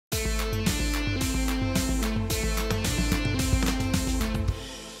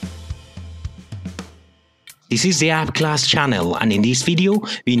This is the App Class channel, and in this video,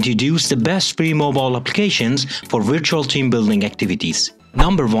 we introduce the best free mobile applications for virtual team building activities.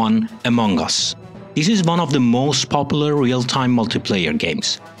 Number 1. Among Us. This is one of the most popular real-time multiplayer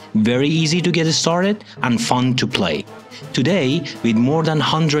games. Very easy to get started and fun to play. Today, with more than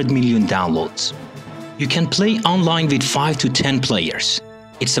 100 million downloads. You can play online with 5 to 10 players.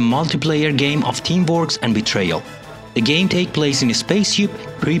 It's a multiplayer game of teamwork and betrayal. The game takes place in a spaceship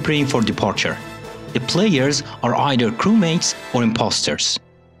preparing for departure. The players are either crewmates or imposters.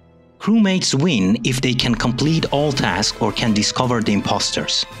 Crewmates win if they can complete all tasks or can discover the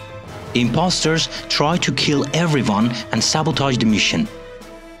imposters. The imposters try to kill everyone and sabotage the mission.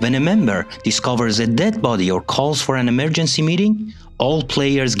 When a member discovers a dead body or calls for an emergency meeting, all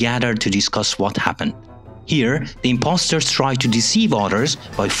players gather to discuss what happened. Here, the imposters try to deceive others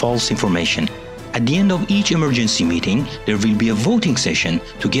by false information. At the end of each emergency meeting, there will be a voting session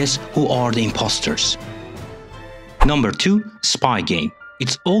to guess who are the imposters. Number 2. Spy Game.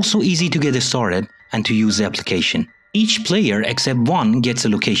 It's also easy to get started and to use the application. Each player except one gets a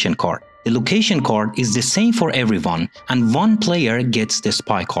location card. The location card is the same for everyone, and one player gets the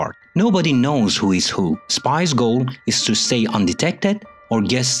spy card. Nobody knows who is who. Spy's goal is to stay undetected or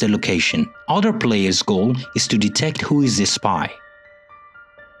guess the location. Other players' goal is to detect who is the spy.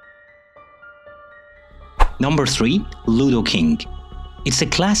 Number 3. Ludo King. It's a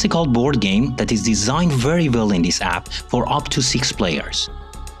classical board game that is designed very well in this app for up to 6 players.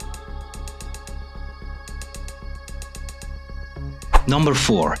 Number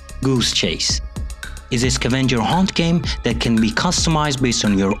 4. Goosechase. It's a scavenger hunt game that can be customized based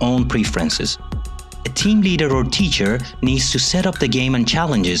on your own preferences. A team leader or teacher needs to set up the game and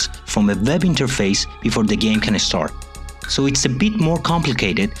challenges from a web interface before the game can start. So it's a bit more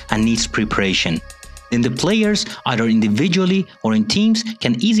complicated and needs preparation. Then the players, either individually or in teams,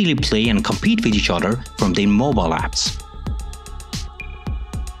 can easily play and compete with each other from their mobile apps.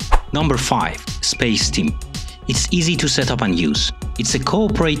 Number 5. Space Team. It's easy to set up and use. It's a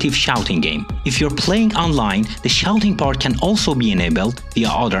cooperative shouting game. If you're playing online, the shouting part can also be enabled via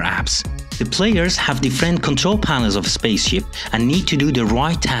other apps. The players have different control panels of a spaceship and need to do the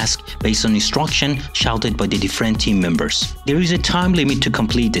right task based on instruction shouted by the different team members. There is a time limit to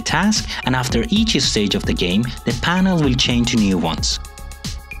complete the task, and after each stage of the game, the panel will change to new ones.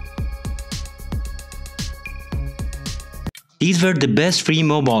 These were the best free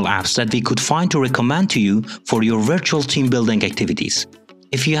mobile apps that we could find to recommend to you for your virtual team building activities.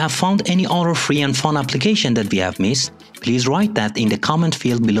 If you have found any other free and fun application that we have missed, please write that in the comment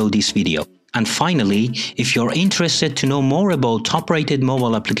field below this video. And finally, if you're interested to know more about top-rated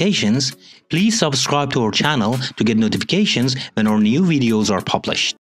mobile applications, please subscribe to our channel to get notifications when our new videos are published.